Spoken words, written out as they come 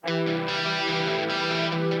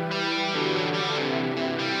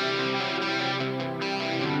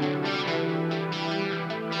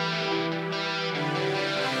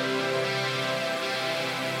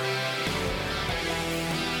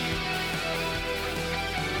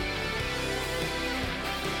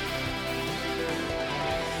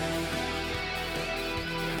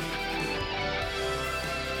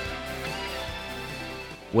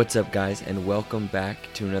What's up, guys, and welcome back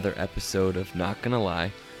to another episode of Not Gonna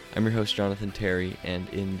Lie. I'm your host, Jonathan Terry, and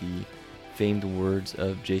in the famed words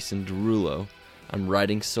of Jason Derulo, I'm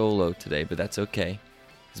riding solo today, but that's okay,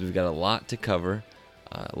 because we've got a lot to cover,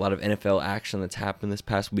 a lot of NFL action that's happened this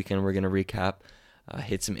past weekend we're going to recap,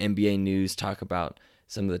 hit some NBA news, talk about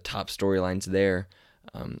some of the top storylines there,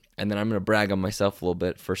 and then I'm going to brag on myself a little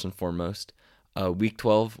bit, first and foremost. Week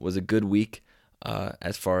 12 was a good week.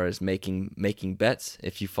 As far as making bets,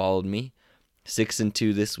 if you followed me,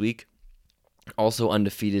 6-2 this week. Also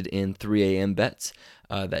undefeated in 3 a.m. bets,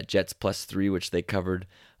 that Jets +3, which they covered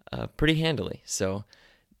pretty handily. So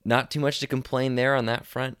not too much to complain there on that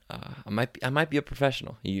front. I might be a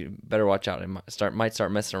professional. You better watch out. I might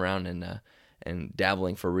start messing around and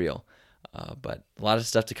dabbling for real. But a lot of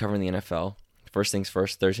stuff to cover in the NFL. First things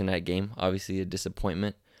first, Thursday night game. Obviously a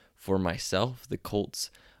disappointment for myself. The Colts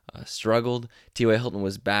struggled. T.Y. Hilton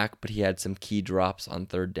was back, but he had some key drops on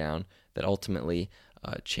third down that ultimately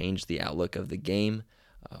changed the outlook of the game,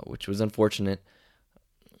 which was unfortunate.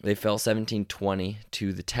 They fell 17-20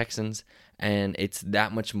 to the Texans, and it's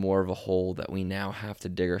that much more of a hole that we now have to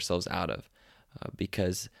dig ourselves out of.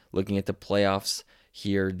 Because looking at the playoffs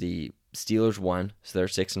here, the Steelers won, so they're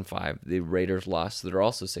 6-5. The Raiders lost, so they're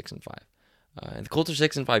also 6-5. And the Colts are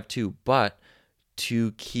 6-5 too, but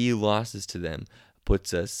two key losses to them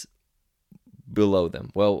puts us below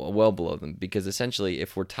them, well below them, because essentially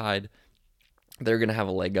if we're tied, they're going to have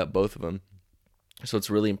a leg up, both of them. So it's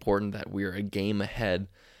really important that we're a game ahead,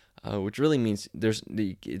 which really means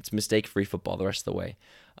it's mistake-free football the rest of the way.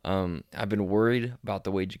 I've been worried about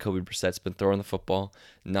the way Jacoby Brissett's been throwing the football,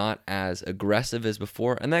 not as aggressive as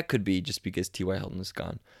before, and that could be just because T.Y. Hilton is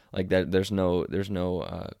gone. Like that, there's no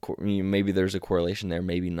maybe there's a correlation there,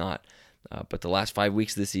 maybe not. But the last 5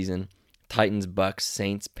 weeks of the season, Titans, Bucks,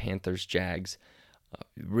 Saints, Panthers, Jags,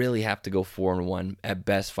 really have to go 4-1, at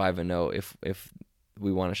best 5-0 if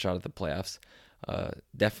we want a shot at the playoffs.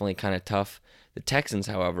 Definitely kind of tough. The Texans,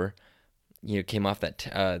 however, came off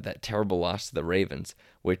that terrible loss to the Ravens,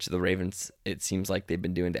 which the Ravens, it seems like they've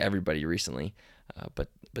been doing to everybody recently. But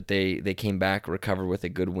they came back, recovered with a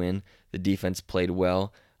good win. The defense played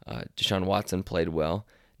well. Deshaun Watson played well.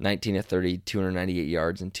 19 of 30, 298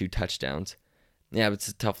 yards and 2 touchdowns. Yeah, but it's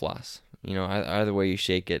a tough loss. Either way you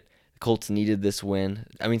shake it, the Colts needed this win.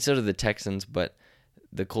 I mean, so did the Texans, but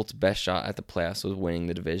the Colts' best shot at the playoffs was winning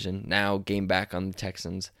the division. Now, game back on the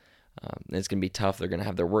Texans. It's going to be tough. They're going to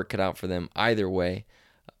have their work cut out for them either way.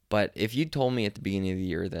 But if you told me at the beginning of the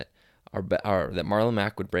year that that Marlon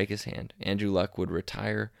Mack would break his hand, Andrew Luck would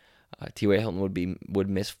retire, T.Y. Hilton would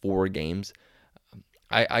miss 4 games,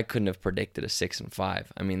 I couldn't have predicted a 6-5.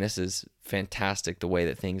 I mean, this is fantastic the way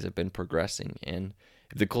that things have been progressing. And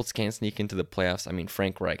if the Colts can't sneak into the playoffs, I mean,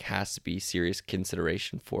 Frank Reich has to be serious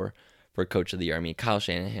consideration for Coach of the Year. I mean, Kyle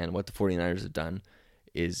Shanahan, what the 49ers have done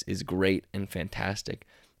is great and fantastic.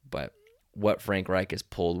 But what Frank Reich has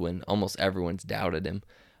pulled when almost everyone's doubted him,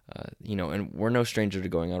 and we're no stranger to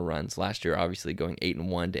going on runs. Last year, obviously, going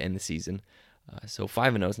 8-1 to end the season. So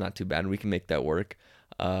 5-0 is not too bad. We can make that work.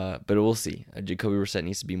 But we'll see. Jacoby Brissett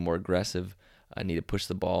needs to be more aggressive. Need to push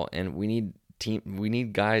the ball, and we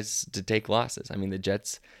need guys to take losses. I mean, the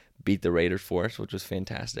Jets beat the Raiders for us, which was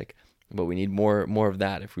fantastic, but we need more of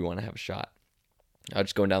that if we want to have a shot.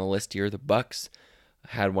 Just going down the list here, the Bucks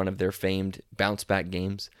had one of their famed bounce back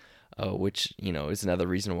games, which is another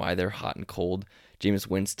reason why they're hot and cold. Jameis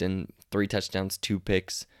Winston, 3 touchdowns, 2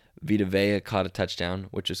 picks. Vita Vea caught a touchdown,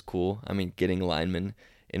 which is cool. I mean, getting linemen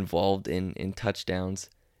involved in touchdowns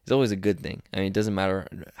is always a good thing. I mean, it doesn't matter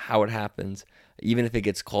how it happens, even if it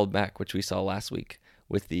gets called back, which we saw last week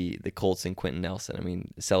with the Colts and Quentin Nelson. I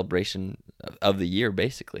mean, celebration of the year,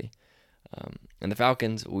 basically. And the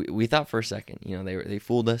Falcons, we thought for a second, they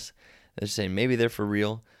fooled us. They're saying maybe they're for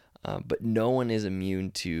real, but no one is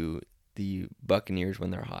immune to the Buccaneers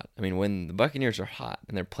when they're hot. I mean, when the Buccaneers are hot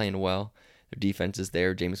and they're playing well, their defense is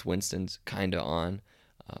there, Jameis Winston's kind of on.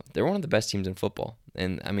 They're one of the best teams in football,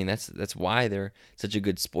 and I mean that's why they're such a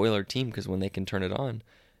good spoiler team, because when they can turn it on,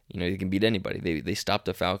 you can beat anybody. They stopped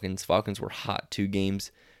the Falcons. Falcons were hot 2 games,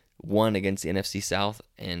 one against the NFC South,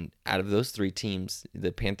 and out of those 3 teams,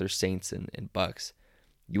 the Panthers, Saints, and Bucks,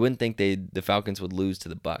 you wouldn't think the Falcons would lose to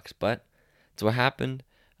the Bucks, but it's what happened.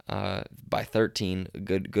 By 13, a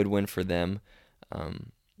good win for them.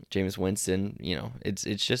 Jameis Winston,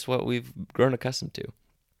 it's just what we've grown accustomed to.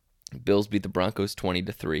 Bills beat the Broncos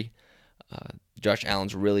 20-3. Josh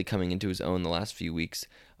Allen's really coming into his own the last few weeks,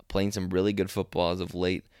 playing some really good football as of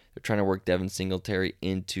late. They're trying to work Devin Singletary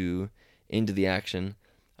into the action.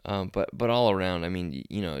 But all around, I mean,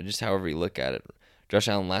 just however you look at it. Josh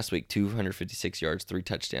Allen last week, 256 yards, 3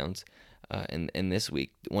 touchdowns. in this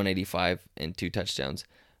week, 185 and 2 touchdowns.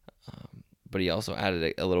 But he also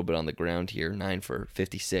added a little bit on the ground here, 9 for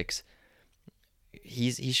 56.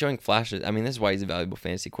 He's showing flashes. I mean, this is why he's a valuable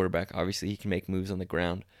fantasy quarterback. Obviously, he can make moves on the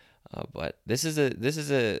ground, but this is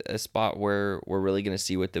a spot where we're really going to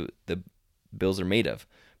see what the Bills are made of.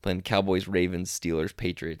 Playing Cowboys, Ravens, Steelers,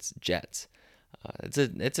 Patriots, Jets.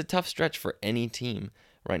 It's a tough stretch for any team.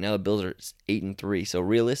 Right now, the Bills are 8-3. So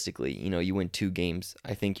realistically, you win 2 games,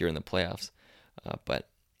 I think you're in the playoffs. But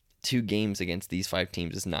 2 games against these 5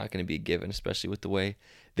 teams is not going to be a given, especially with the way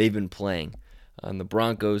they've been playing. And the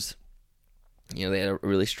Broncos, they had a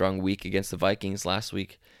really strong week against the Vikings last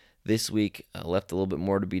week. This week left a little bit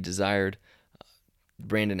more to be desired.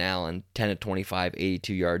 Brandon Allen, 10 of 25,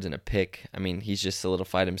 82 yards and a pick. I mean, he's just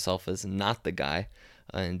solidified himself as not the guy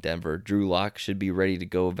in Denver. Drew Lock should be ready to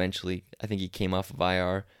go eventually. I think he came off of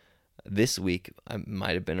IR this week,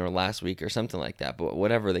 might have been, or last week or something like that. But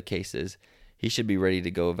whatever the case is, he should be ready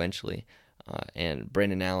to go eventually. And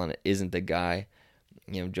Brandon Allen isn't the guy.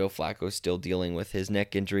 Joe Flacco's still dealing with his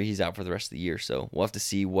neck injury. He's out for the rest of the year. So we'll have to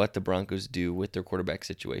see what the Broncos do with their quarterback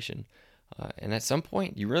situation. And at some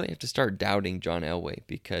point, you really have to start doubting John Elway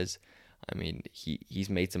because, I mean, he's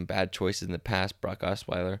made some bad choices in the past. Brock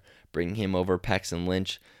Osweiler, bringing him over, Paxton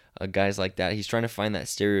Lynch, guys like that. He's trying to find that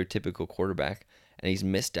stereotypical quarterback, and he's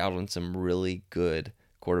missed out on some really good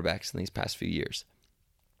quarterbacks in these past few years.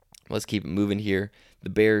 Let's keep it moving here. The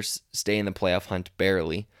Bears stay in the playoff hunt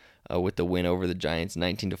barely with the win over the Giants,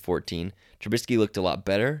 19-14. Trubisky looked a lot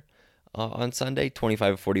better on Sunday,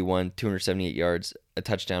 25-41, 278 yards, a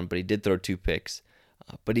touchdown, but he did throw 2 picks.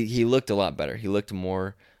 But he looked a lot better. He looked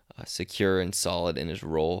more secure and solid in his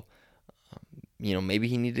role. Maybe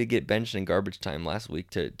he needed to get benched in garbage time last week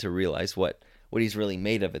to realize what he's really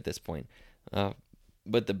made of at this point.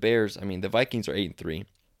 But the Bears, I mean, the Vikings are 8-3.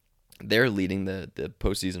 They're leading the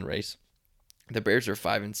postseason race. The Bears are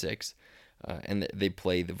 5-6, and they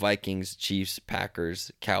play the Vikings, Chiefs,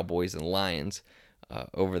 Packers, Cowboys, and Lions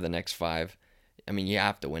over the next 5. I mean, you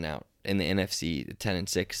have to win out. In the NFC,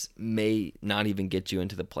 10-6 may not even get you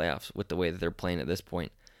into the playoffs with the way that they're playing at this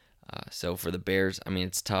point. So for the Bears, I mean,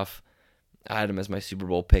 it's tough. I had them as my Super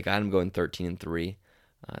Bowl pick. I had them going 13-3.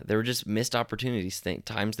 There were just missed opportunities,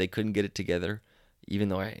 times they couldn't get it together, even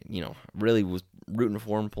though I, really was rooting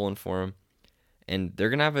for them, pulling for them. And they're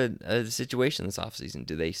going to have a situation this offseason.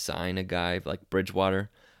 Do they sign a guy like Bridgewater,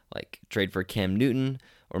 like trade for Cam Newton,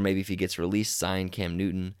 or maybe if he gets released, sign Cam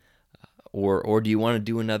Newton? Or do you want to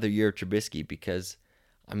do another year of Trubisky? Because,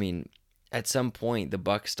 I mean, at some point, the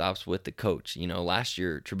buck stops with the coach. Last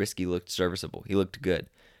year, Trubisky looked serviceable. He looked good.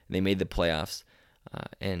 They made the playoffs.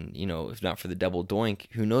 And, if not for the double doink,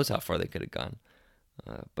 who knows how far they could have gone.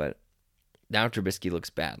 But now Trubisky looks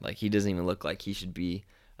bad. Like, he doesn't even look like he should be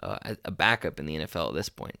a backup in the NFL at this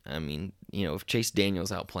point. I mean, if Chase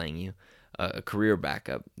Daniel's out playing you, a career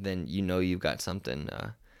backup, then you've got something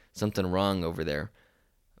wrong over there.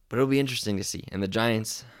 But it'll be interesting to see. And the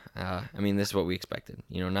Giants, I mean, this is what we expected.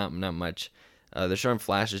 Not much. They're showing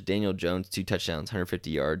flashes. Daniel Jones, 2 touchdowns, 150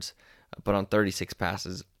 yards, but on 36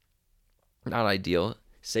 passes. Not ideal.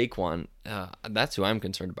 Saquon, that's who I'm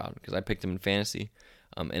concerned about because I picked him in fantasy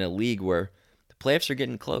in a league where the playoffs are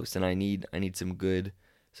getting close, and I need some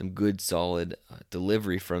good solid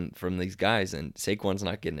delivery from these guys, and Saquon's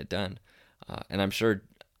not getting it done. And I'm sure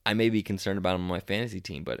I may be concerned about him on my fantasy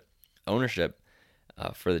team, but ownership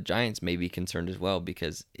for the Giants may be concerned as well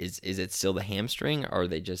because is it still the hamstring? Or are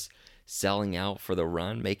they just selling out for the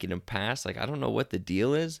run, making him pass? Like, I don't know what the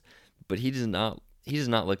deal is, but he does not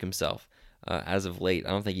look himself as of late. I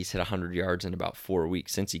don't think he's hit 100 yards in about 4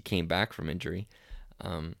 weeks since he came back from injury.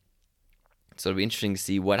 So it'll be interesting to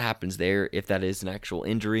see what happens there, if that is an actual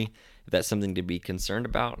injury, if that's something to be concerned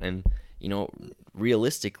about. And,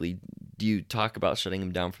 realistically, do you talk about shutting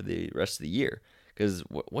him down for the rest of the year? Because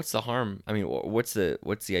what's the harm? I mean, what's the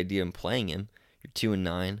idea in playing him? You're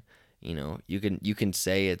 2-9. You can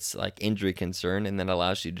say it's like injury concern, and that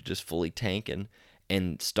allows you to just fully tank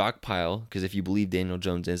and stockpile. Because if you believe Daniel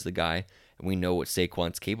Jones is the guy, and we know what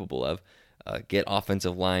Saquon's capable of, get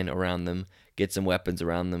offensive line around them, get some weapons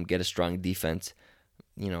around them, get a strong defense,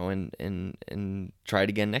 and try it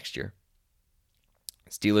again next year.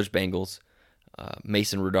 Steelers Bengals.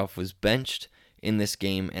 Mason Rudolph was benched in this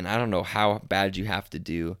game, and I don't know how bad you have to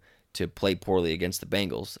do to play poorly against the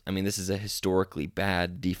Bengals. I mean, this is a historically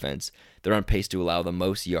bad defense. They're on pace to allow the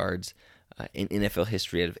most yards in NFL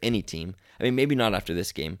history out of any team. I mean, maybe not after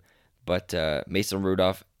this game, but Mason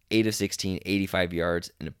Rudolph, 8 of 16, 85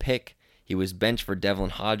 yards, and a pick. He was benched for Devlin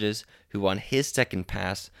Hodges, who on his second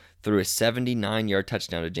pass threw a 79-yard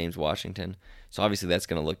touchdown to James Washington. So obviously that's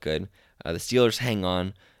going to look good. The Steelers hang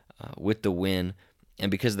on. with the win,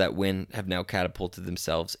 and because of that win, have now catapulted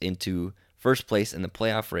themselves into first place in the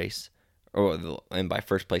playoff race. And by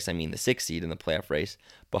first place, I mean the 6th seed in the playoff race,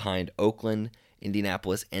 behind Oakland,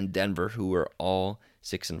 Indianapolis, and Denver, who are all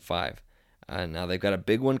 6-5. Now they've got a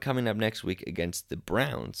big one coming up next week against the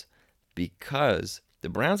Browns, because the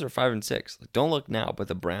Browns are 5-6. Don't look now, but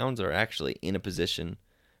the Browns are actually in a position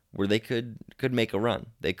where they could make a run.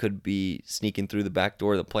 They could be sneaking through the back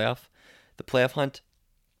door of the playoff hunt.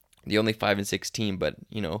 The only 5-6 team, but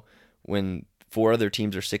when 4 other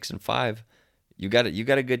teams are 6-5, you got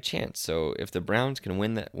a good chance. So if the Browns can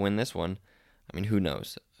win this one, I mean, who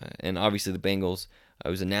knows? And obviously the Bengals. It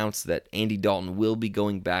was announced that Andy Dalton will be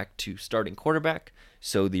going back to starting quarterback.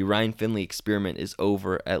 So the Ryan Finley experiment is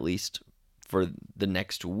over, at least for the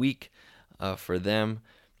next week for them.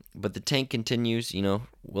 But the tank continues,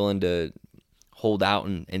 willing to hold out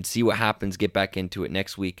and see what happens, get back into it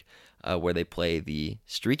next week where they play the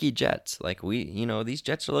streaky Jets. These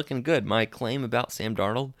Jets are looking good. My claim about Sam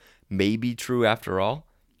Darnold may be true after all.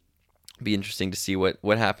 Be interesting to see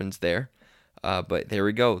what happens there. But there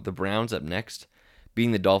we go. The Browns up next,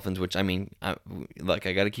 beating the Dolphins, which, I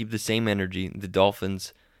got to keep the same energy. The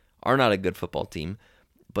Dolphins are not a good football team,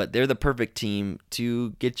 but they're the perfect team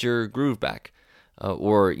to get your groove back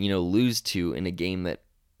or lose to in a game that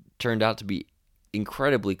turned out to be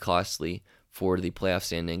incredibly costly for the playoff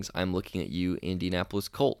standings. I'm looking at you, Indianapolis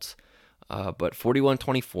Colts. But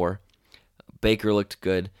 41-24, Baker looked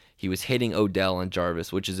good. He was hitting Odell and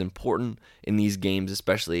Jarvis, which is important in these games,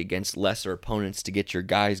 especially against lesser opponents, to get your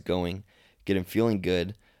guys going, get them feeling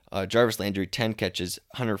good. Jarvis Landry, 10 catches,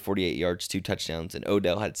 148 yards, 2 touchdowns, and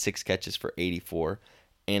Odell had 6 catches for 84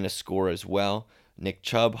 and a score as well. Nick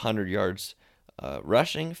Chubb, 100 yards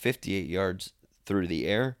rushing, 58 yards through the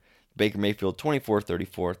air. Baker Mayfield,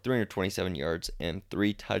 24-34, 327 yards, and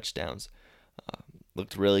 3 touchdowns.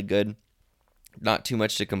 Looked really good. Not too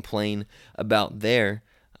much to complain about there.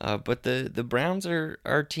 But the Browns are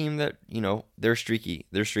a team that, they're streaky.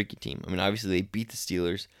 They're a streaky team. I mean, obviously they beat the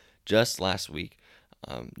Steelers just last week.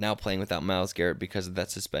 Now playing without Myles Garrett because of that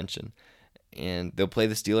suspension. And they'll play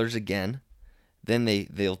the Steelers again. Then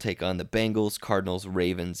they'll take on the Bengals, Cardinals,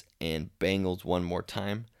 Ravens, and Bengals one more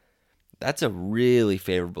time. That's a really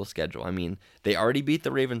favorable schedule. I mean, they already beat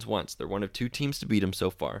the Ravens once. They're one of 2 teams to beat them so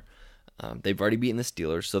far. They've already beaten the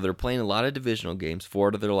Steelers, so they're playing a lot of divisional games. 4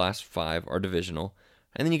 out of their last 5 are divisional.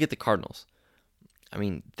 And then you get the Cardinals. I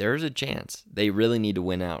mean, there's a chance. They really need to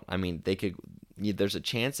win out. I mean, there's a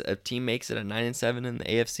chance a team makes it at 9-7 in the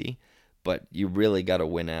AFC, but you really got to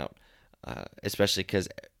win out, especially because,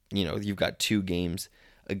 you've got 2 games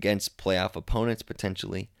against playoff opponents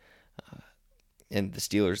potentially. And the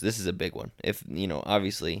Steelers, this is a big one. If,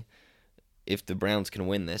 obviously, if the Browns can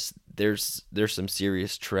win this, there's some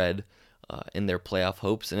serious tread in their playoff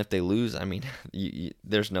hopes. And if they lose, I mean,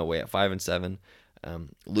 there's no way at 5-7,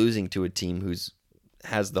 losing to a team who's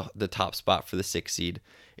has the top spot for the 6th seed,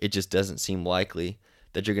 it just doesn't seem likely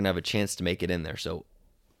that you're going to have a chance to make it in there. So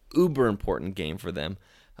uber important game for them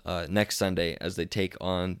next Sunday as they take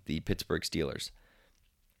on the Pittsburgh Steelers.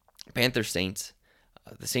 Panthers Saints.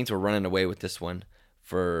 The Saints were running away with this one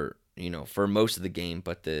for most of the game,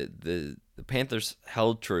 but the Panthers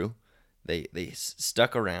held true. They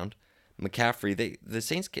stuck around. McCaffrey, the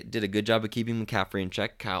Saints did a good job of keeping McCaffrey in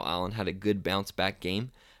check. Kyle Allen had a good bounce back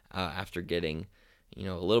game after getting a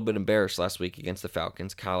little bit embarrassed last week against the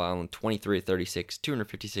Falcons. Kyle Allen 23-36,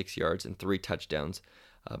 256 yards and 3 touchdowns.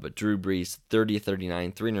 But Drew Brees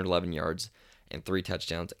 30-39, 311 yards and 3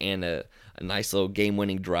 touchdowns, and a nice little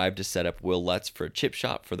game-winning drive to set up Will Lutz for a chip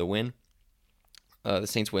shot for the win. The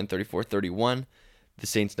Saints win 34-31. The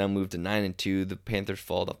Saints now move to 9-2. The Panthers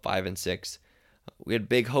fall to 5-6. We had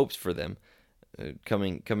big hopes for them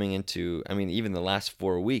coming into. I mean, even the last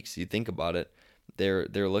 4 weeks. You think about it, they're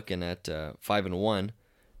looking at 5-1,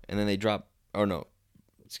 and then they drop. Oh no,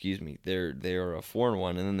 excuse me. They're a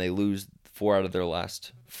 4-1, and then they lose 4 out of their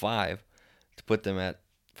last 5 to put them at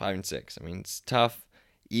 5-6. I mean, it's tough,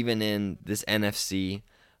 even in this NFC.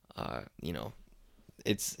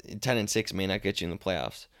 It's 10-6 may not get you in the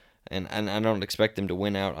playoffs, and I don't expect them to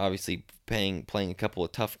win out. Obviously, playing a couple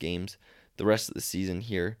of tough games the rest of the season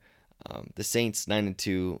here. The Saints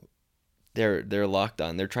 9-2, they're locked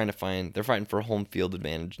on. They're fighting for home field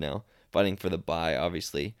advantage now, fighting for the bye,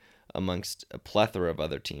 obviously, amongst a plethora of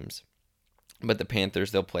other teams. But the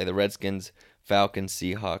Panthers, they'll play the Redskins, Falcons,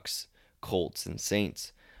 Seahawks, Colts, and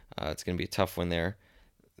Saints. It's going to be a tough one there.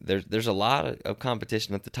 There's a lot of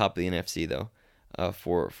competition at the top of the NFC, though,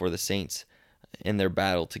 for the Saints in their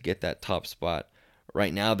battle to get that top spot.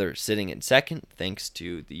 Right now, they're sitting in second, thanks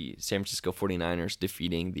to the San Francisco 49ers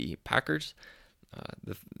defeating the Packers.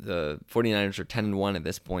 The 49ers are 10-1 at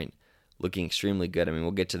this point, looking extremely good. I mean,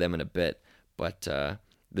 we'll get to them in a bit, but the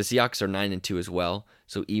Seahawks are 9-2 as well.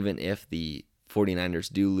 So even if the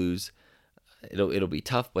 49ers do lose, it'll be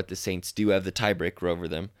tough, but the Saints do have the tiebreaker over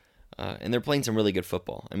them. And they're playing some really good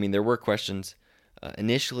football. I mean, there were questions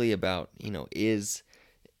initially about, is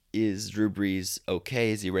Drew Brees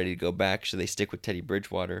okay? Is he ready to go back? Should they stick with Teddy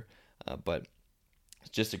Bridgewater? But it's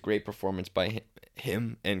just a great performance by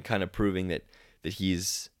him, and kind of proving that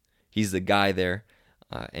he's the guy there,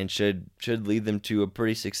 and should lead them to a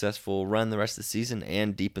pretty successful run the rest of the season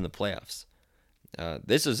and deep in the playoffs.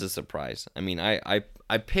 This was a surprise. I mean,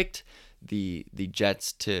 I picked the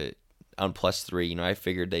Jets on +3. I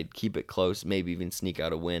figured they'd keep it close, maybe even sneak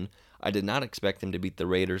out a win. I did not expect them to beat the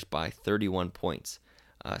Raiders by 31 points.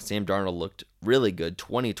 Sam Darnold looked really good,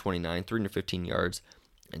 20-29, 315 yards,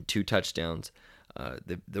 and 2 touchdowns.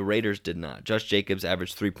 The Raiders did not. Josh Jacobs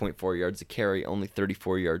averaged 3.4 yards a carry, only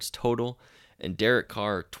 34 yards total. And Derek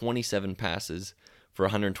Carr, 27 passes for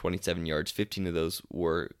 127 yards. 15 of those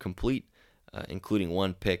were complete, including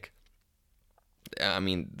 1 pick. I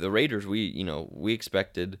mean, the Raiders, we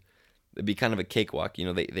expected it'd be kind of a cakewalk.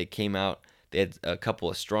 They came out, they had a couple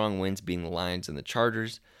of strong wins, being the Lions and the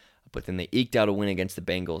Chargers, but then they eked out a win against the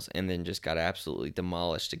Bengals and then just got absolutely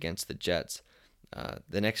demolished against the Jets.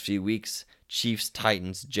 The next few weeks, Chiefs,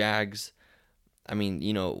 Titans, Jags. I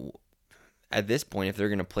mean, at this point, if they're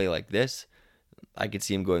going to play like this, I could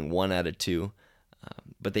see them going 1 out of 2.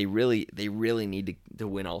 But they really need to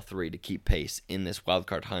win all 3 to keep pace in this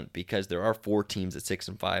wildcard hunt, because there are 4 teams at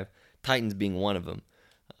 6-5, Titans being one of them.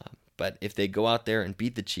 But if they go out there and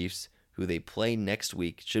beat the Chiefs, who they play next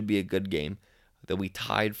week, should be a good game. They'll be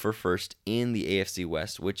tied for first in the AFC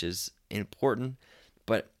West, which is important,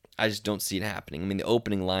 but I just don't see it happening. I mean, the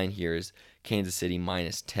opening line here is Kansas City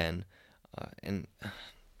 -10, and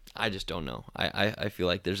I just don't know. I feel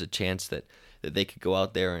like there's a chance that they could go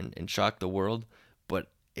out there and shock the world,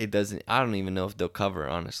 but it doesn't. I don't even know if they'll cover,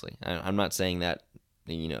 honestly. I'm not saying that,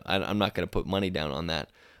 I'm not going to put money down on that.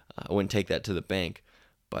 I wouldn't take that to the bank,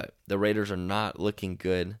 but the Raiders are not looking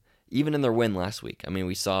good, even in their win last week. I mean,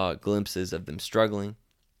 we saw glimpses of them struggling,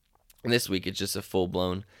 and this week it's just a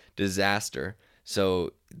full-blown disaster.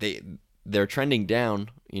 So they're trending down,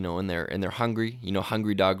 and they're hungry.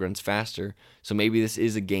 Hungry dog runs faster. So maybe this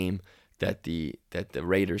is a game that the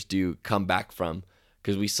Raiders do come back from,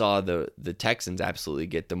 because we saw the Texans absolutely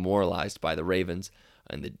get demoralized by the Ravens,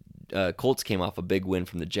 and the Colts came off a big win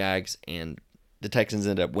from the Jags, and the Texans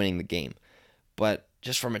ended up winning the game. But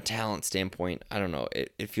just from a talent standpoint, I don't know.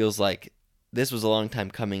 It feels like this was a long time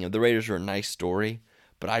coming. The Raiders are a nice story,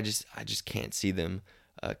 but I just can't see them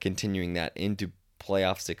continuing that into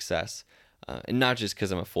playoff success. And not just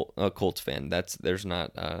because I'm a Colts fan. There's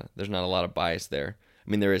not a lot of bias there. I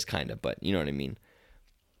mean, there is kind of, but you know what I mean.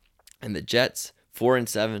 And the Jets,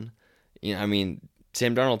 4-7. I mean,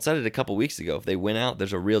 Sam Darnold said it a couple weeks ago. If they win out,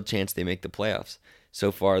 there's a real chance they make the playoffs.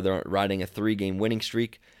 So far, they're riding a 3-game winning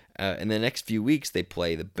streak. In the next few weeks, they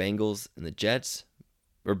play the Bengals and the Jets,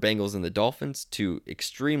 or Bengals and the Dolphins, 2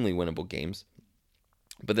 extremely winnable games.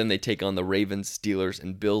 But then they take on the Ravens, Steelers,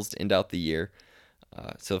 and Bills to end out the year.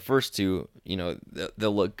 So the first 2,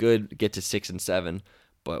 they'll look good, get to 6-7,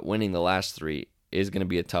 but winning the last 3 is going to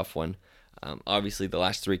be a tough one. Obviously, the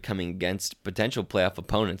last 3 coming against potential playoff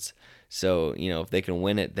opponents. So, if they can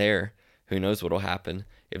win it there, who knows what will happen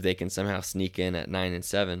if they can somehow sneak in at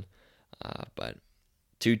 9-7. But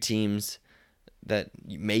 2 teams that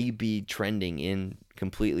may be trending in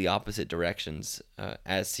completely opposite directions,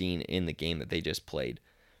 as seen in the game that they just played.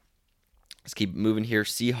 Let's keep moving here.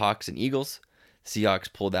 Seahawks and Eagles.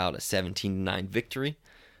 Seahawks pulled out a 17-9 victory.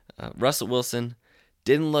 Russell Wilson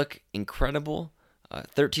didn't look incredible.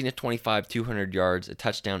 13-25, 200 yards, a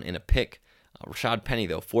touchdown, and a pick. Rashad Penny,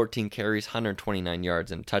 though, 14 carries, 129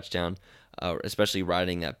 yards, and a touchdown, especially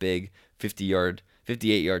riding that big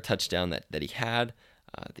 58-yard touchdown that he had.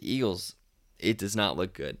 The Eagles, it does not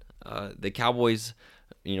look good. The Cowboys,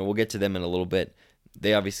 we'll get to them in a little bit.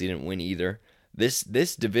 They obviously didn't win either. This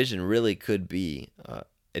division really could be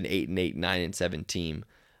an 8-8, 9-7 team,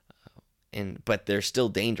 but they're still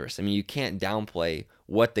dangerous. I mean, you can't downplay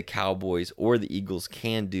what the Cowboys or the Eagles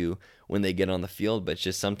can do when they get on the field, but it's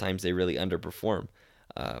just sometimes they really underperform.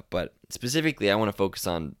 But specifically, I want to focus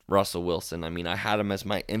on Russell Wilson. I mean, I had him as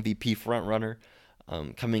my MVP frontrunner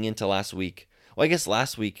coming into last week. Well, I guess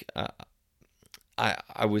last week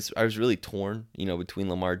I was really torn, between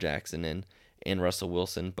Lamar Jackson and Russell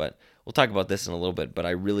Wilson. But we'll talk about this in a little bit. But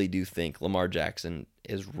I really do think Lamar Jackson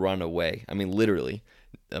is run away. I mean, literally,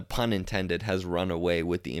 pun intended, has run away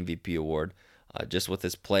with the MVP award. Just with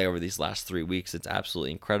his play over these last 3 weeks, it's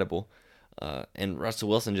absolutely incredible. and Russell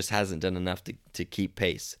Wilson just hasn't done enough to keep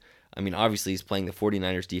pace. I mean, obviously he's playing the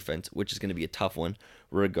 49ers defense, which is going to be a tough one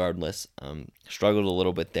regardless. Struggled a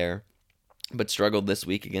little bit there, but struggled this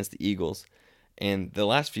week against the Eagles. And the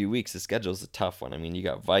last few weeks, the schedule is a tough one. I mean, you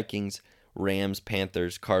got Vikings, Rams,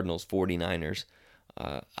 Panthers, Cardinals, 49ers.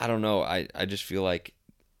 I don't know. I just feel like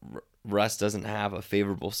Russ doesn't have a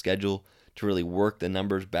favorable schedule to really work the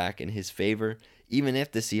numbers back in his favor, even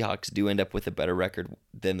if the Seahawks do end up with a better record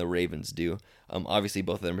than the Ravens do. Obviously,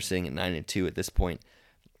 both of them are sitting at 9-2 at this point.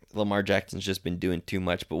 Lamar Jackson's just been doing too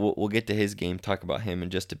much, but we'll get to his game, talk about him in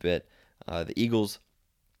just a bit. The Eagles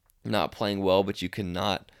not playing well, but you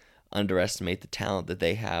cannot underestimate the talent that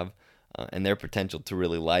they have and their potential to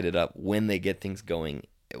really light it up when they get things going,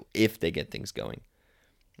 if they get things going.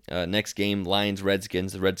 Next game,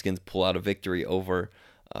 Lions-Redskins. The Redskins pull out a victory over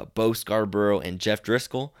Bo Scarborough and Jeff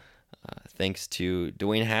Driscoll, thanks to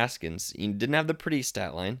Dwayne Haskins. He didn't have the pretty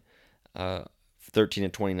stat line,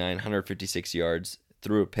 13-29, 156 yards,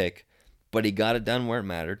 threw a pick, but he got it done where it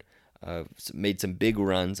mattered. Made some big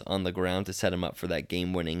runs on the ground to set him up for that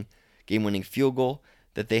game-winning field goal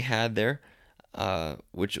that they had there,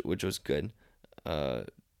 which was good.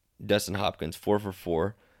 Dustin Hopkins, 4 for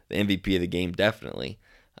 4, the MVP of the game, definitely,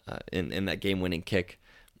 in that game-winning kick.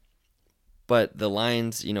 But the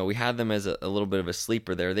Lions, we had them as a little bit of a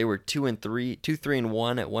sleeper there. They were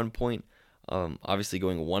 2-3-1 at one point. Obviously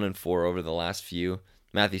going 1-4 over the last few.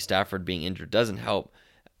 Matthew Stafford being injured doesn't help.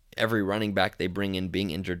 Every running back they bring in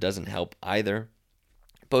being injured doesn't help either.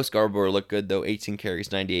 Bo Scarborough looked good though, 18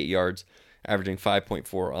 carries, 98 yards, averaging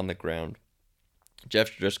 5.4 on the ground.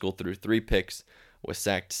 Jeff Driscoll threw 3 picks, was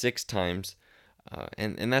sacked 6 times,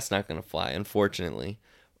 and that's not going to fly, unfortunately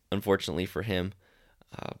for him.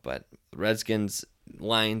 But Redskins,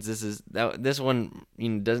 Lions, this one,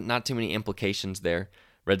 not too many implications there.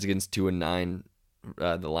 Redskins 2-9,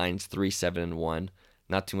 the Lions 3-7-1.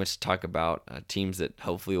 Not too much to talk about. Teams that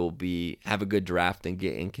hopefully will have a good draft and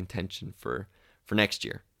get in contention for next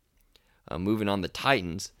year. Moving on, the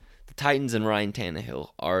Titans. The Titans and Ryan Tannehill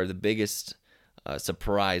are the biggest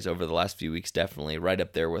surprise over the last few weeks, definitely. Right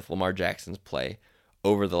up there with Lamar Jackson's play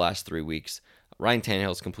over the last 3 weeks. Ryan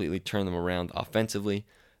Tannehill's completely turned them around offensively.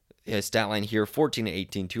 His stat line here,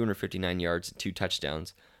 14-18, 259 yards, and 2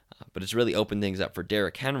 touchdowns. But it's really opened things up for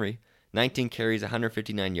Derrick Henry. 19 carries,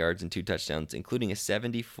 159 yards, and 2 touchdowns, including a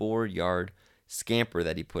 74-yard scamper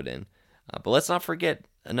that he put in. But let's not forget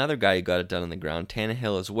another guy who got it done on the ground,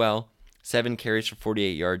 Tannehill as well. 7 carries for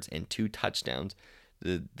 48 yards and 2 touchdowns.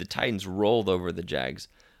 The Titans rolled over the Jags,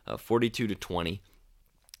 42-20.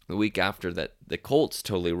 The week after that, the Colts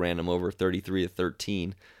totally ran them over,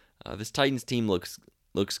 33-13. This Titans team looks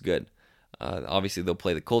good. Obviously, they'll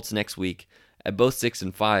play the Colts next week. At both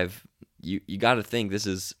 6-5, you got to think this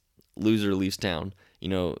is loser leaves town.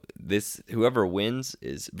 Whoever wins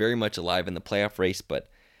is very much alive in the playoff race, but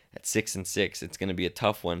at 6-6, it's going to be a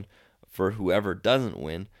tough one for whoever doesn't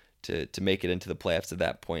win to make it into the playoffs at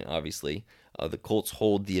that point, obviously. The Colts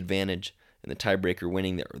hold the advantage in the tiebreaker,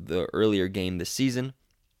 winning the earlier game this season.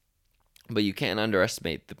 But you can't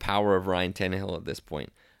underestimate the power of Ryan Tannehill at this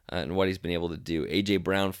point and what he's been able to do. A.J.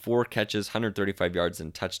 Brown, 4 catches, 135 yards, and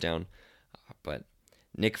a touchdown. But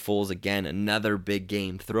Nick Foles, again, another big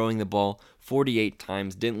game, throwing the ball 48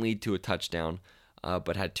 times, didn't lead to a touchdown,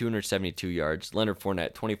 but had 272 yards. Leonard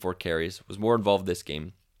Fournette, 24 carries, was more involved this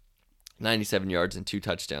game, 97 yards and 2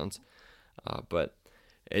 touchdowns. But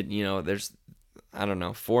there's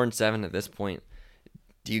 4-7 at this point.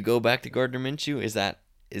 Do you go back to Gardner Minshew? Is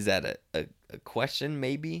that a question,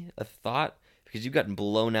 maybe a thought? Because you've gotten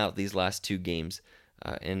blown out these last 2 games,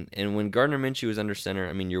 and when Gardner Minshew is under center,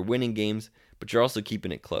 I mean, you're winning games, but you're also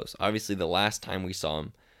keeping it close. Obviously, the last time we saw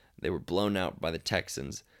him, they were blown out by the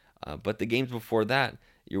Texans. But the games before that,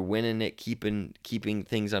 you're winning it, keeping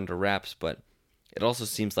things under wraps. But it also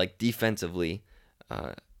seems like defensively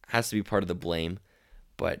has to be part of the blame.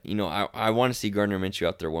 But I want to see Gardner Minshew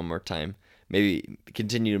out there one more time. Maybe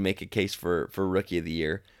continue to make a case for Rookie of the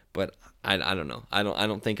Year. But I don't know. I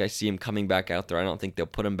don't think I see him coming back out there. I don't think they'll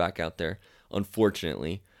put him back out there,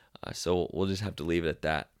 unfortunately. So we'll just have to leave it at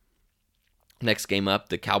that. Next game up,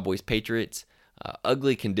 the Cowboys-Patriots.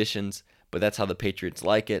 Ugly conditions, but that's how the Patriots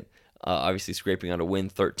like it. Obviously scraping out a win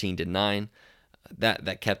 13-9.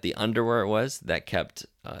 That kept the under where it was. That kept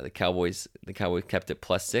the Cowboys kept it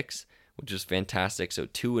 +6, which was fantastic. So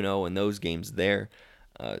 2-0 in those games there,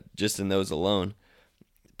 just in those alone.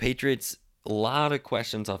 Patriots, a lot of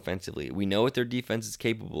questions offensively. We know what their defense is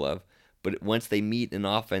capable of, but once they meet an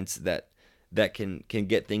offense that can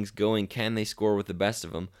get things going, can they score with the best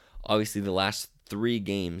of them? Obviously, the last 3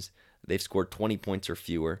 games, they've scored 20 points or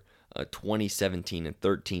fewer. 2017 and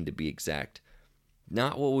 13 to be exact.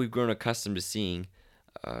 Not what we've grown accustomed to seeing.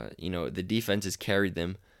 The defense has carried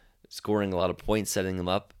them, scoring a lot of points, setting them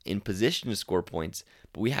up in position to score points.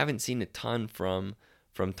 But we haven't seen a ton from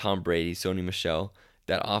Tom Brady, Sony Michel,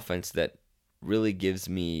 that offense that really gives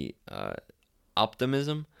me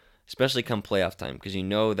optimism, especially come playoff time, because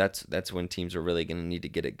that's when teams are really going to need to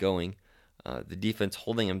get it going. The defense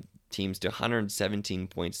holding teams to 117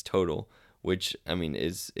 points total, which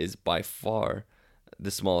is by far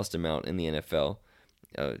the smallest amount in the NFL.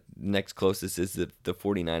 Next closest is the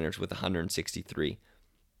 49ers with 163.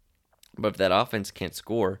 But if that offense can't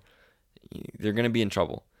score, they're going to be in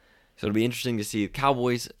trouble. So it'll be interesting to see.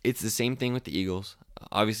 Cowboys, it's the same thing with the Eagles.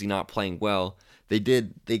 Obviously not playing well. They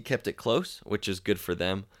kept it close, which is good for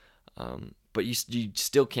them. But you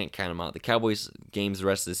still can't count them out. The Cowboys games the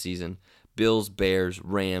rest of the season: Bills, Bears,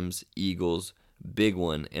 Rams, Eagles, big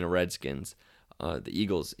one, and Redskins. The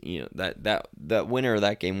Eagles, that winner of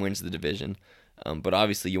that game wins the division. But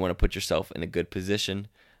obviously you want to put yourself in a good position.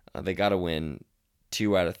 They got to win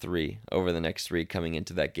 2 out of 3 over the next 3 coming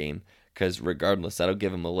into that game, because regardless, that'll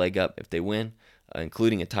give them a leg up if they win,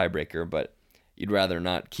 including a tiebreaker. But you'd rather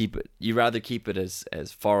not keep it. You'd rather keep it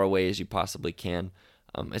as far away as you possibly can,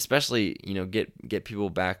 especially get people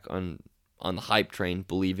back on the hype train,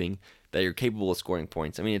 believing that you're capable of scoring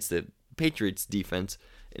points. It's the Patriots defense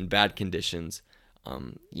in bad conditions.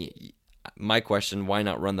 My question: why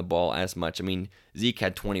not run the ball as much? Zeke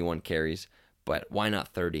had 21 carries, but why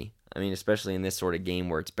not 30? Especially in this sort of game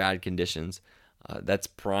where it's bad conditions, that's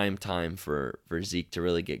prime time for Zeke to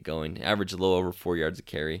really get going. Average a little over 4 yards a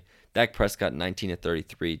carry. Dak Prescott 19 of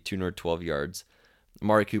 33, 212 yards.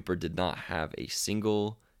 Amari Cooper did not have a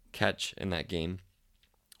single catch in that game.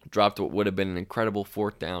 Dropped what would have been an incredible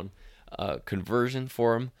 4th down conversion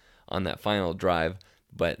for him on that final drive,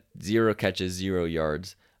 but 0 catches, 0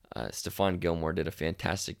 yards. Stephon Gilmore did a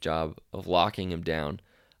fantastic job of locking him down,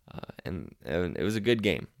 and it was a good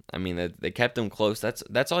game. They kept them close.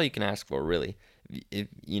 That's all you can ask for, really. If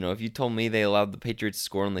you told me they allowed the Patriots to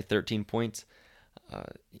score only 13 points,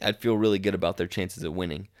 I'd feel really good about their chances of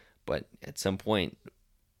winning. But at some point,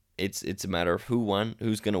 it's a matter of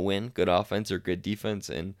who's going to win, good offense or good defense,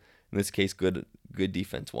 and in this case, good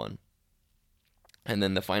defense won. And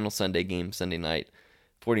then the final Sunday game, Sunday night,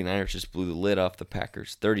 49ers just blew the lid off the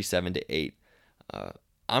Packers, 37-8.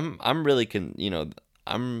 I'm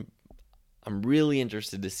really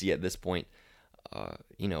interested to see at this point, that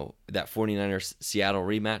 49ers Seattle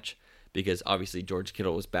rematch, because obviously George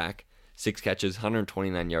Kittle was back, 6 catches,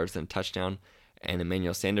 129 yards, and a touchdown, and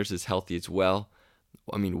Emmanuel Sanders is healthy as well.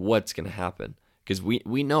 What's going to happen? Because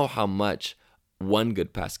we know how much one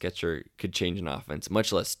good pass catcher could change an offense,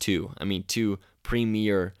 much less 2. 2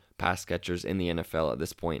 premier pass catchers in the NFL at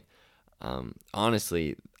this point.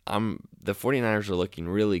 Honestly, the 49ers are looking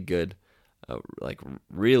really good,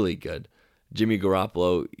 really good. Jimmy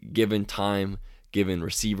Garoppolo, given time, given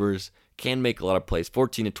receivers, can make a lot of plays.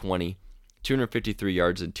 14 of 20, 253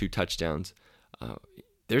 yards and 2 touchdowns.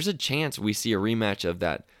 There's a chance we see a rematch of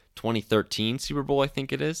that 2013 Super Bowl, I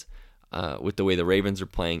think it is, with the way the Ravens are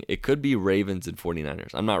playing. It could be Ravens and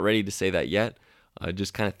 49ers. I'm not ready to say that yet.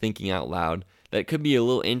 Just kind of thinking out loud. That could be a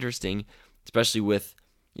little interesting, especially with,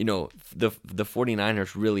 the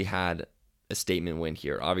 49ers really had a statement win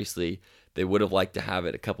here. Obviously, they would have liked to have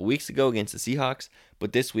it a couple weeks ago against the Seahawks,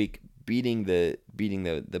 but this week beating the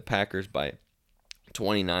Packers by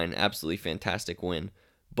 29, absolutely fantastic win.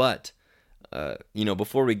 But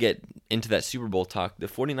before we get into that Super Bowl talk, the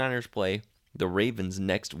 49ers play the Ravens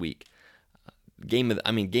next week. Game of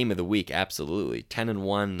the week, absolutely.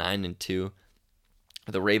 10-1, 9-2.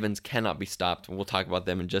 The Ravens cannot be stopped. We'll talk about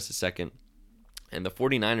them in just a second. And the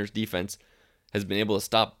 49ers defense has been able to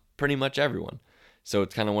stop pretty much everyone. So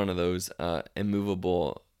it's kind of one of those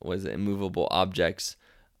immovable objects,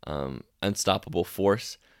 unstoppable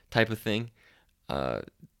force type of thing.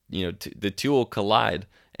 The two will collide,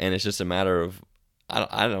 and it's just a matter of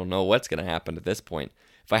I don't know what's going to happen at this point.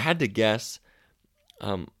 If I had to guess,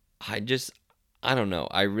 I don't know.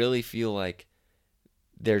 I really feel like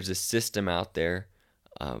there's a system out there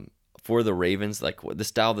for the Ravens, like the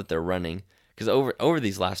style that they're running. Because over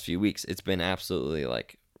these last few weeks, it's been absolutely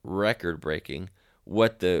record breaking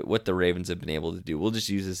what the Ravens have been able to do. We'll just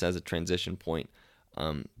use this as a transition point.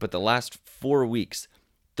 But the last 4 weeks,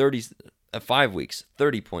 5 weeks,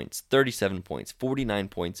 30 points, 37 points, 49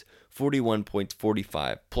 points, 41 points,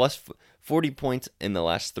 45, plus 40 points in the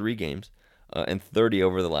last 3 games, and 30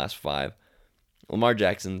 over the last 5. Lamar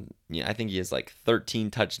Jackson, I think he has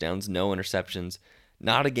 13 touchdowns, no interceptions.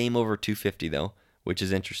 Not a game over 250 though, which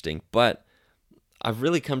is interesting. But I've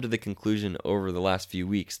really come to the conclusion over the last few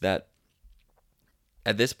weeks that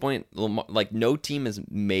at this point, like no team has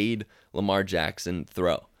made Lamar Jackson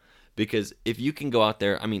throw. Because if you can go out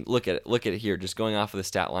there, I mean, look at it here. Just going off of the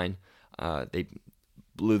stat line, they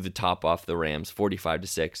blew the top off the Rams,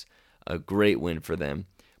 45-6. A great win for them.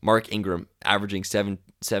 Mark Ingram averaging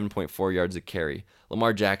 7.4 yards a carry.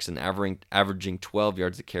 Lamar Jackson averaging 12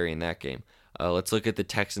 yards a carry in that game. Let's look at the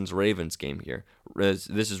Texans-Ravens game here.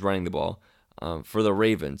 This is running the ball. For the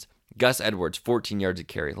Ravens, Gus Edwards, 14 yards a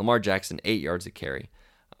carry. Lamar Jackson, 8 yards a carry.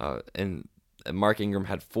 And Mark Ingram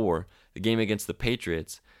had 4. The game against the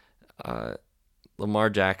Patriots, Lamar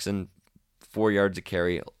Jackson, 4 yards a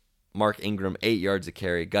carry. Mark Ingram, 8 yards a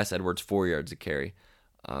carry. Gus Edwards, 4 yards a carry.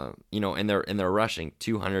 And they're rushing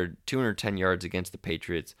 210 yards against the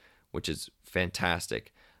Patriots, which is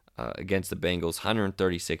fantastic. Against the Bengals,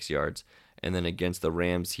 136 yards. And then against the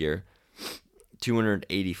Rams here,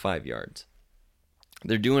 285 yards.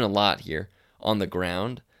 They're doing a lot here on the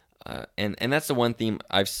ground, and that's the one theme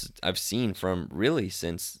I've seen from really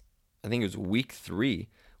since I think it was week 3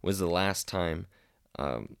 was the last time.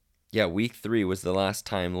 Week 3 was the last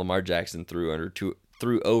time Lamar Jackson threw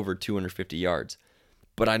over 250 yards,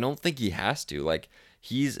 but I don't think he has to. Like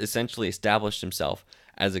he's essentially established himself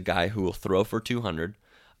as a guy who will throw for 200,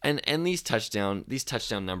 and these touchdown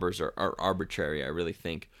numbers are arbitrary. I really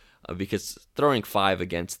think. Because throwing 5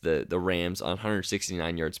 against the Rams on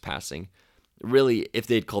 169 yards passing, really, if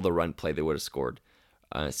they'd called the run play, they would have scored.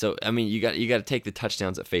 So I mean, you got to take the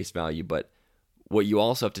touchdowns at face value, but what you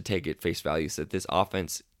also have to take at face value is that this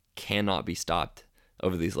offense cannot be stopped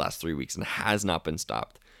over these last 3 weeks and has not been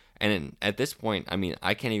stopped. And at this point, I mean,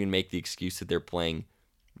 I can't even make the excuse that they're playing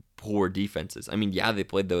poor defenses. I mean, yeah, they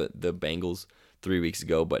played the Bengals 3 weeks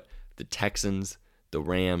ago, but the Texans, the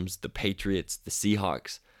Rams, the Patriots, the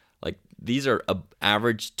Seahawks. Like, these are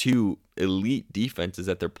average to elite defenses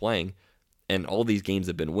that they're playing, and all these games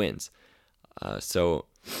have been wins. So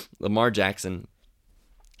Lamar Jackson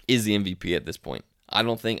is the MVP at this point.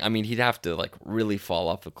 He'd have to like really fall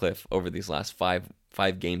off a cliff over these last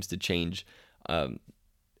five games to change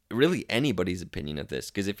really anybody's opinion of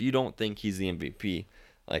this. Because if you don't think he's the MVP,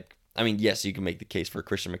 yes, you can make the case for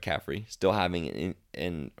Christian McCaffrey still having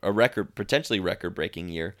a potentially record-breaking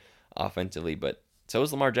year offensively, but so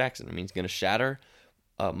is Lamar Jackson. I mean, he's going to shatter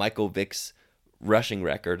Michael Vick's rushing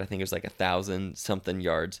record. I think it was like 1,000-something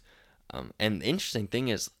yards. And the interesting thing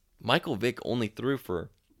is, Michael Vick only threw for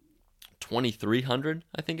 2,300,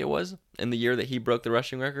 I think it was, in the year that he broke the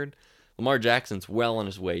rushing record. Lamar Jackson's well on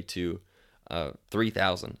his way to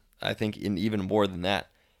 3,000. I think even more than that.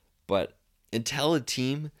 But until a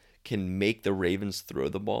team can make the Ravens throw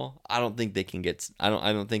the ball, I don't think they can get. I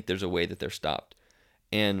don't think there's a way that they're stopped.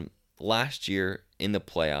 And last year in the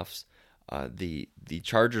playoffs, the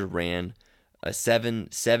Chargers ran a seven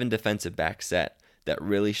defensive back set that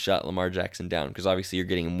really shut Lamar Jackson down, because obviously you're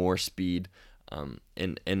getting more speed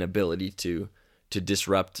and ability to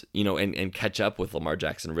disrupt, and catch up with Lamar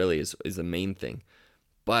Jackson really is the main thing.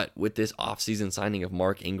 But with this offseason signing of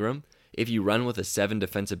Mark Ingram, if you run with a 7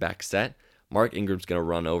 defensive back set, Mark Ingram's going to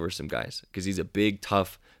run over some guys because he's a big,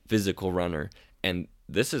 tough, physical runner. And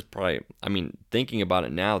this is probably, thinking about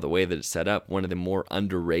it now, the way that it's set up, one of the more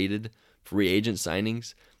underrated free agent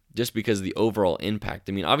signings, just because of the overall impact.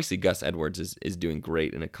 Obviously Gus Edwards is doing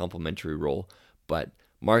great in a complementary role, but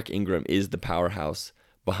Mark Ingram is the powerhouse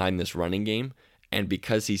behind this running game. And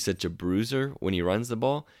because he's such a bruiser when he runs the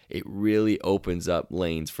ball, it really opens up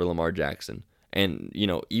lanes for Lamar Jackson. And,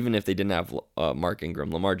 even if they didn't have Mark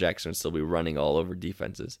Ingram, Lamar Jackson would still be running all over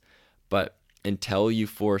defenses. But until you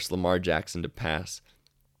force Lamar Jackson to pass,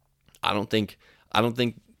 I don't think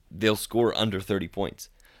they'll score under 30 points.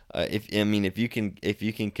 If you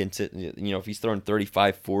can consider, if he's throwing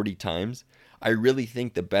 35, 40 times, I really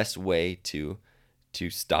think the best way to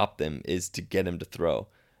stop them is to get him to throw.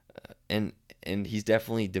 And he's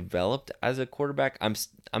definitely developed as a quarterback.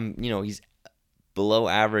 He's below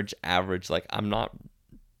average. Like, I'm not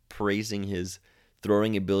praising his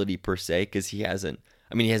throwing ability per se, because he hasn't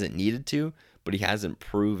needed to, but he hasn't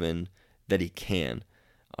proven that he can,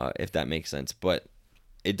 if that makes sense. But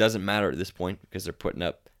it doesn't matter at this point because they're putting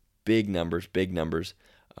up big numbers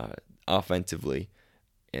offensively.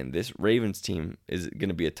 And this Ravens team is going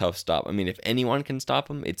to be a tough stop. If anyone can stop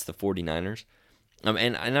them, it's the 49ers.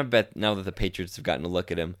 And I bet now that the Patriots have gotten a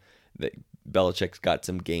look at him, that Belichick's got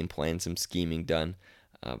some game plan, some scheming done.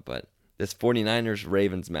 But this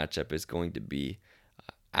 49ers-Ravens matchup is going to be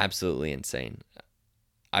absolutely insane.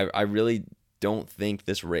 I really don't think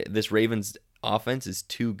this Ravens offense is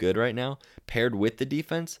too good right now, paired with the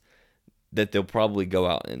defense, that they'll probably go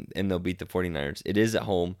out and they'll beat the 49ers. It is at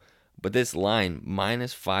home, But this line,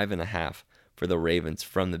 -5.5 for the Ravens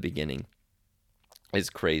from the beginning, is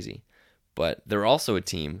crazy. But they're also a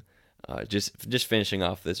team, just finishing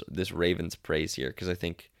off this Ravens praise here, because I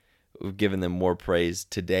think we've given them more praise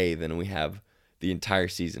today than we have the entire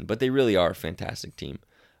season. But they really are a fantastic team.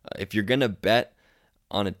 If you're going to bet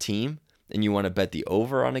on a team and you want to bet the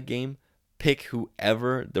over on a game, pick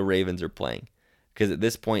whoever the Ravens are playing. Because at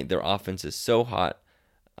this point, their offense is so hot.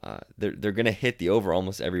 They're going to hit the over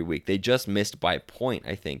almost every week. They just missed by a point,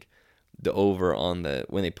 I think, the over on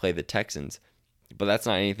when they play the Texans. But that's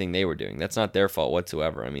not anything they were doing. That's not their fault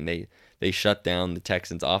whatsoever. I mean, they shut down the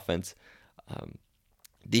Texans' offense.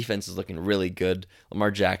 Defense is looking really good.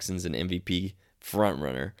 Lamar Jackson's an MVP front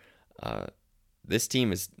runner. This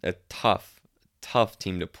team is a tough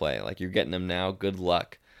team to play. Like, you're getting them now. Good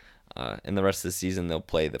luck. And the rest of the season, they'll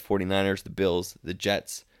play the 49ers, the Bills, the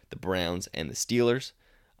Jets, the Browns, and the Steelers.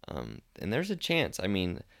 And there's a chance. I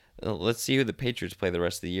mean, let's see who the Patriots play the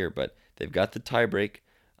rest of the year. But they've got the tiebreak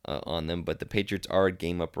on them. But the Patriots are a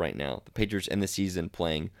game up right now. The Patriots end the season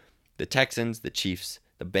playing the Texans, the Chiefs,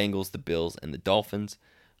 the Bengals, the Bills, and the Dolphins.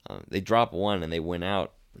 They drop one and they win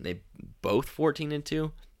out. They both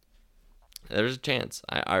 14-2. There's a chance.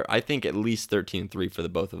 I think at least 13-3 for the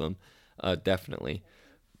both of them, definitely.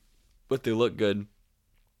 But they look good.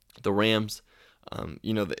 The Rams,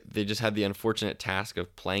 they just had the unfortunate task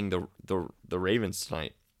of playing the Ravens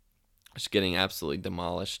tonight, just getting absolutely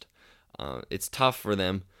demolished. It's tough for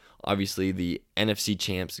them. Obviously, the NFC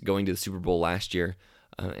champs going to the Super Bowl last year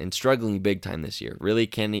and struggling big time this year. Really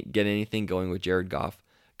can't get anything going with Jared Goff,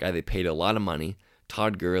 guy they paid a lot of money.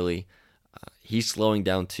 Todd Gurley, he's slowing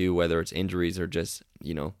down too, whether it's injuries or just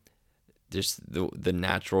the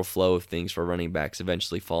natural flow of things for running backs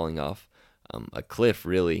eventually falling off a cliff,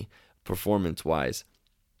 really, performance-wise.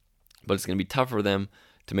 But it's going to be tough for them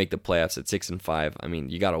to make the playoffs at 6-5. I mean,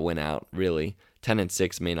 you got to win out, really.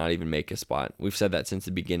 10-6 may not even make a spot. We've said that since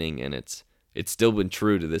the beginning, and it's still been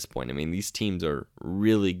true to this point. I mean, these teams are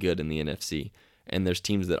really good in the NFC, and there's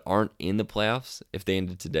teams that aren't in the playoffs, if they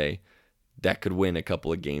ended today, that could win a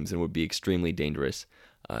couple of games and would be extremely dangerous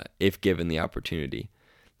if given the opportunity.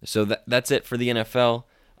 So that's it for the NFL.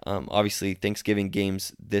 Obviously, Thanksgiving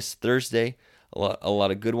games this Thursday. A lot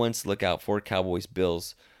of good ones to look out for. Cowboys,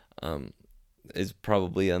 Bills is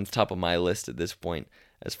probably on the top of my list at this point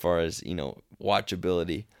as far as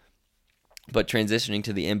watchability. But transitioning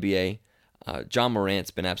to the NBA, John Morant's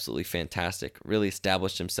been absolutely fantastic. Really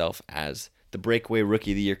established himself as the breakaway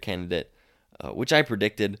Rookie of the Year candidate, which I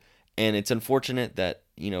predicted. And it's unfortunate that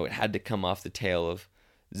it had to come off the tail of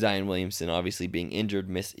Zion Williamson obviously being injured.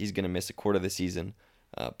 He's going to miss a quarter of the season,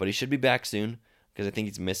 but he should be back soon because I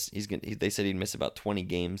think they said he'd miss about 20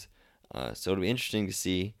 games. So it'll be interesting to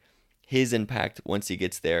see his impact once he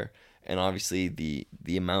gets there, and obviously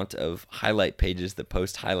the amount of highlight pages that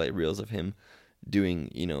post highlight reels of him doing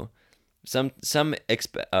some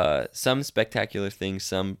spectacular things,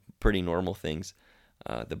 some pretty normal things.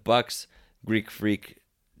 The Bucks, Greek Freak,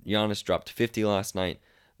 Giannis dropped 50 last night,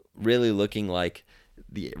 really looking like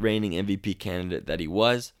the reigning MVP candidate that he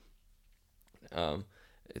was.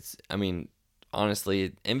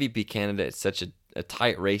 Honestly, MVP candidate is such a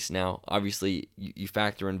tight race now. Obviously, you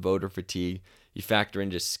factor in voter fatigue, you factor in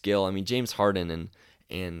just skill. I mean, James Harden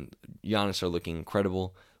and Giannis are looking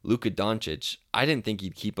incredible. Luka Doncic, I didn't think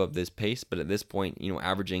he'd keep up this pace, but at this point,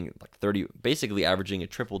 averaging like 30, basically averaging a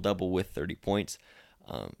triple-double with 30 points,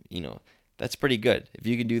 that's pretty good. If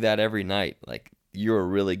you can do that every night, like, you're a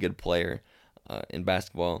really good player in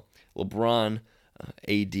basketball. LeBron,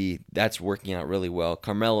 AD, that's working out really well.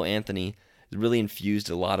 Carmelo Anthony has really infused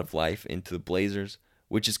a lot of life into the Blazers,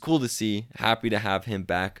 which is cool to see. Happy to have him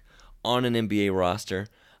back on an NBA roster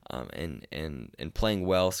and playing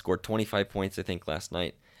well. Scored 25 points, I think, last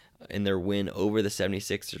night in their win over the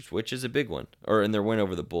 76ers, which is a big one. Or in their win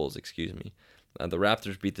over the Bulls, excuse me. The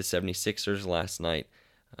Raptors beat the 76ers last night.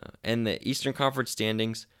 And the Eastern Conference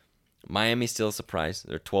standings, Miami's still a surprise.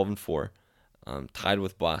 They're 12-4, tied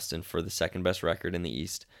with Boston for the second best record in the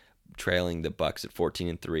East, trailing the Bucks at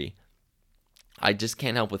 14-3. I just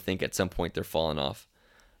can't help but think at some point they're falling off,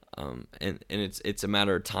 and it's a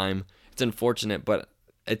matter of time. It's unfortunate, but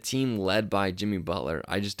a team led by Jimmy Butler,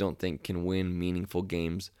 I just don't think can win meaningful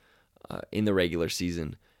games in the regular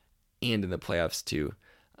season and in the playoffs too.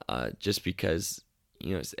 Just because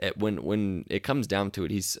when it comes down to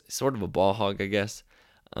it, he's sort of a ball hog, I guess,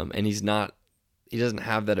 and he doesn't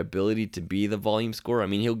have that ability to be the volume scorer. I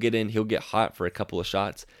mean, he'll get hot for a couple of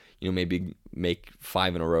shots, maybe make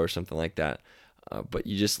 5 in a row or something like that. But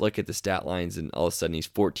you just look at the stat lines, and all of a sudden he's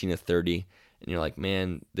 14 of 30, and you're like,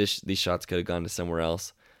 man, these shots could have gone to somewhere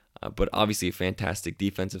else. but obviously a fantastic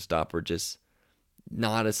defensive stopper, just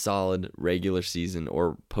not a solid regular season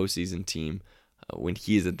or postseason team when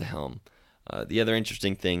he is at the helm. The other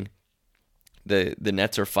interesting thing, the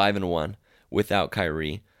Nets are 5-1 without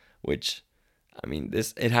Kyrie, which, I mean,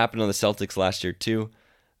 it happened on the Celtics last year too.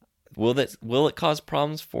 Will it cause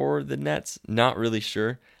problems for the Nets? Not really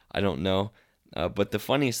sure. I don't know. But the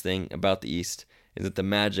funniest thing about the East is that the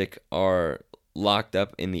Magic are locked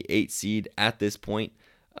up in the 8th seed at this point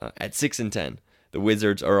at 6-10. The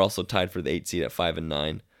Wizards are also tied for the 8th seed at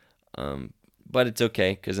 5-9. But it's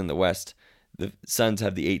okay because in the West, the Suns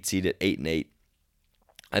have the 8th seed at 8-8.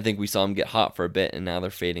 I think we saw them get hot for a bit, and now they're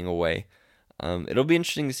fading away. It'll be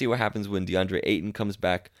interesting to see what happens when DeAndre Ayton comes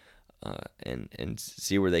back and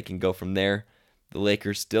see where they can go from there. The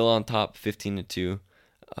Lakers still on top, 15-2.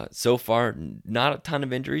 So far, not a ton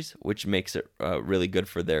of injuries, which makes it really good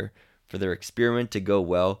for their experiment to go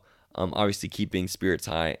well. Obviously, keeping spirits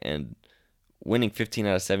high and winning 15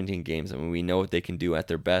 out of 17 games. I mean, we know what they can do at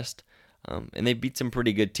their best, and they beat some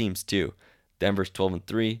pretty good teams too. Denver's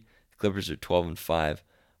 12-3, Clippers are 12-5.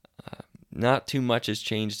 Not too much has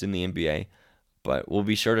changed in the NBA, but we'll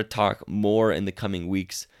be sure to talk more in the coming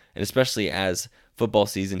weeks, and especially as football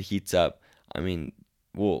season heats up. I mean,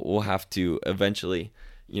 we'll have to eventually,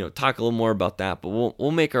 talk a little more about that, but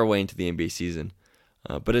we'll make our way into the NBA season.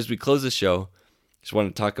 But as we close the show, just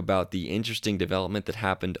want to talk about the interesting development that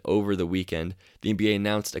happened over the weekend. The NBA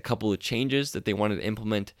announced a couple of changes that they wanted to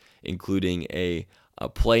implement, including a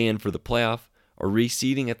play-in for the playoff, a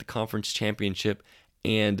reseeding at the conference championship,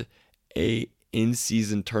 and a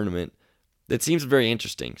in-season tournament that seems very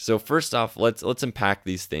interesting. So first off, let's unpack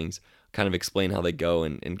these things, kind of explain how they go,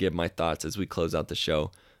 and give my thoughts as we close out the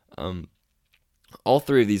show. All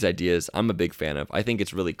three of these ideas I'm a big fan of. I think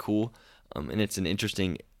it's really cool, and it's an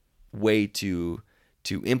interesting way to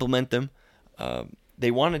implement them.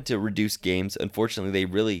 They wanted to reduce games. Unfortunately, they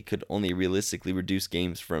really could only realistically reduce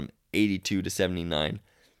games from 82 to 79.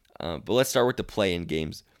 But let's start with the play-in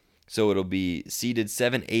games. So it'll be seeded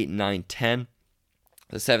 7, 8, 9, 10.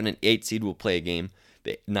 The 7 and 8 seed will play a game.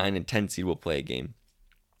 The 9 and 10 seed will play a game.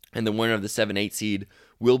 And the winner of the 7-8 seed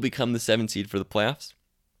will become the 7 seed for the playoffs.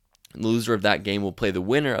 And the loser of that game will play the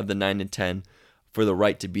winner of the 9 and 10 for the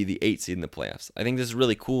right to be the 8 seed in the playoffs. I think this is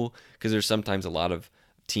really cool because there's sometimes a lot of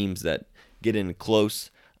teams that get in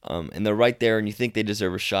close and they're right there and you think they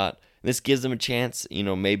deserve a shot. And this gives them a chance,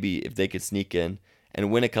 maybe if they could sneak in and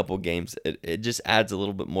win a couple games, it just adds a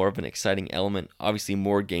little bit more of an exciting element. Obviously,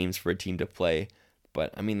 more games for a team to play,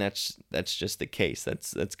 but I mean that's just the case.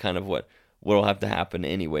 That's kind of what'll have to happen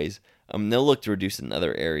anyways. They'll look to reduce in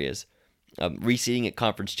other areas. Reseeding at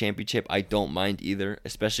conference championship, I don't mind either,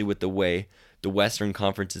 especially with the way the Western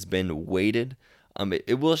Conference has been weighted.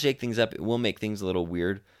 It will shake things up. It will make things a little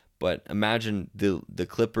weird. But imagine the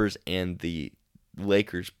Clippers and the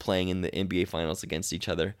Lakers playing in the NBA Finals against each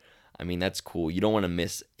other. I mean, that's cool. You don't want to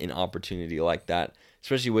miss an opportunity like that,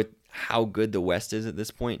 especially with how good the West is at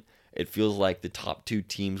this point. It feels like the top two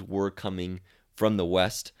teams were coming from the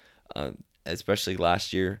West, especially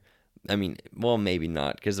last year. I mean, well, maybe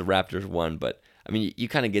not because the Raptors won, but I mean, you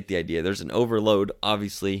kind of get the idea. There's an overload,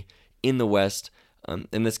 obviously, in the West,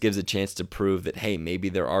 and this gives a chance to prove that, hey, maybe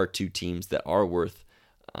there are two teams that are worth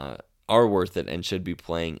it and should be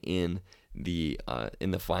playing in the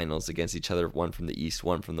finals against each other, one from the East,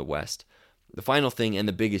 one from the West. The final thing and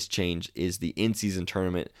the biggest change is the in-season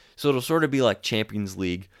tournament. So it'll sort of be like Champions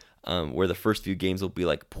League, where the first few games will be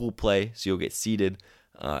like pool play, so you'll get seeded,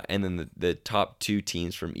 and then the top two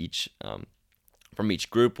teams from each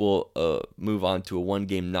group will move on to a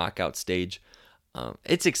one-game knockout stage.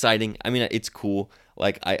 It's exciting. I mean, it's cool.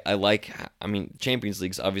 Like I mean, Champions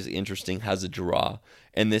League's obviously interesting, has a draw,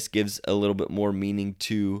 and this gives a little bit more meaning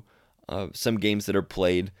to some games that are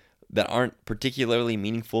played that aren't particularly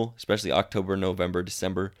meaningful, especially October, November,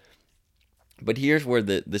 December. But here's where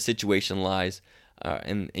the situation lies,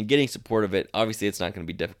 and getting support of it. Obviously, it's not going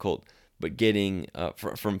to be difficult, but getting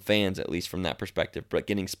from fans, at least from that perspective, but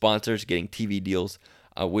getting sponsors, getting TV deals,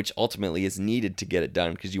 which ultimately is needed to get it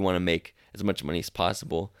done because you want to make as much money as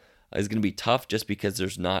possible, is going to be tough just because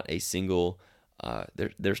there's not a single,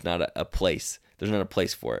 there's not a place. There's not a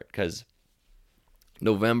place for it because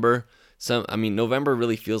November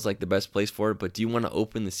really feels like the best place for it, but do you want to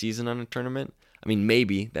open the season on a tournament? I mean,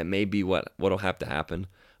 maybe. That may be what'll have to happen,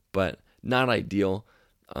 but not ideal.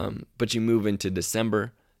 But you move into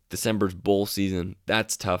December. December's bowl season.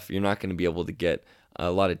 That's tough. You're not going to be able to get a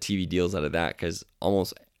lot of TV deals out of that because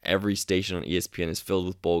almost every station on ESPN is filled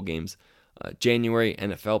with bowl games. January,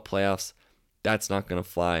 NFL playoffs. That's not going to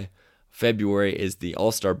fly. February is the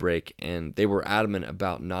All-Star break, and they were adamant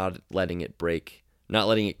about not letting it break, not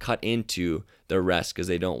letting it cut into their rest because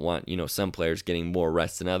they don't want, some players getting more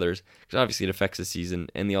rest than others, because obviously it affects the season,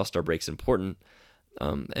 and the All-Star break's important.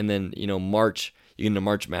 And then, March, you get into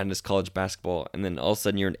March Madness, college basketball, and then all of a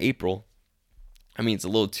sudden you're in April. I mean, it's a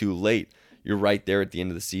little too late. You're right there at the end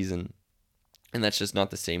of the season, and that's just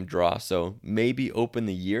not the same draw. So maybe open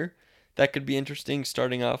the year. That could be interesting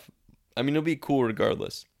starting off. I mean, it'll be cool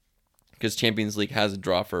regardless, because Champions League has a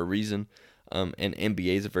draw for a reason, and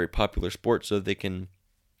NBA is a very popular sport, so they can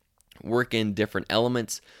work in different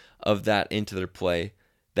elements of that into their play.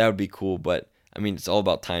 That would be cool, but I mean, it's all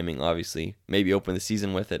about timing, obviously. Maybe open the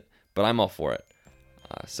season with it, but I'm all for it.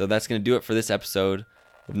 So that's going to do it for this episode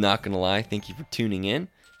of Not Gonna Lie. Thank you for tuning in.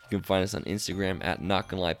 You can find us on Instagram at Not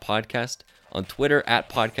Gonna Lie Podcast, on Twitter at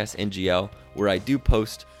PodcastNGL, where I do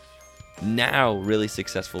post now really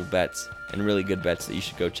successful bets and really good bets that you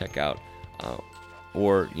should go check out.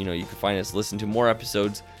 Or, you can find us, listen to more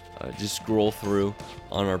episodes. Just scroll through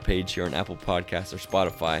on our page here on Apple Podcasts or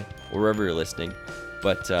Spotify, or wherever you're listening.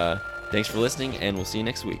 But thanks for listening, and we'll see you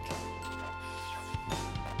next week.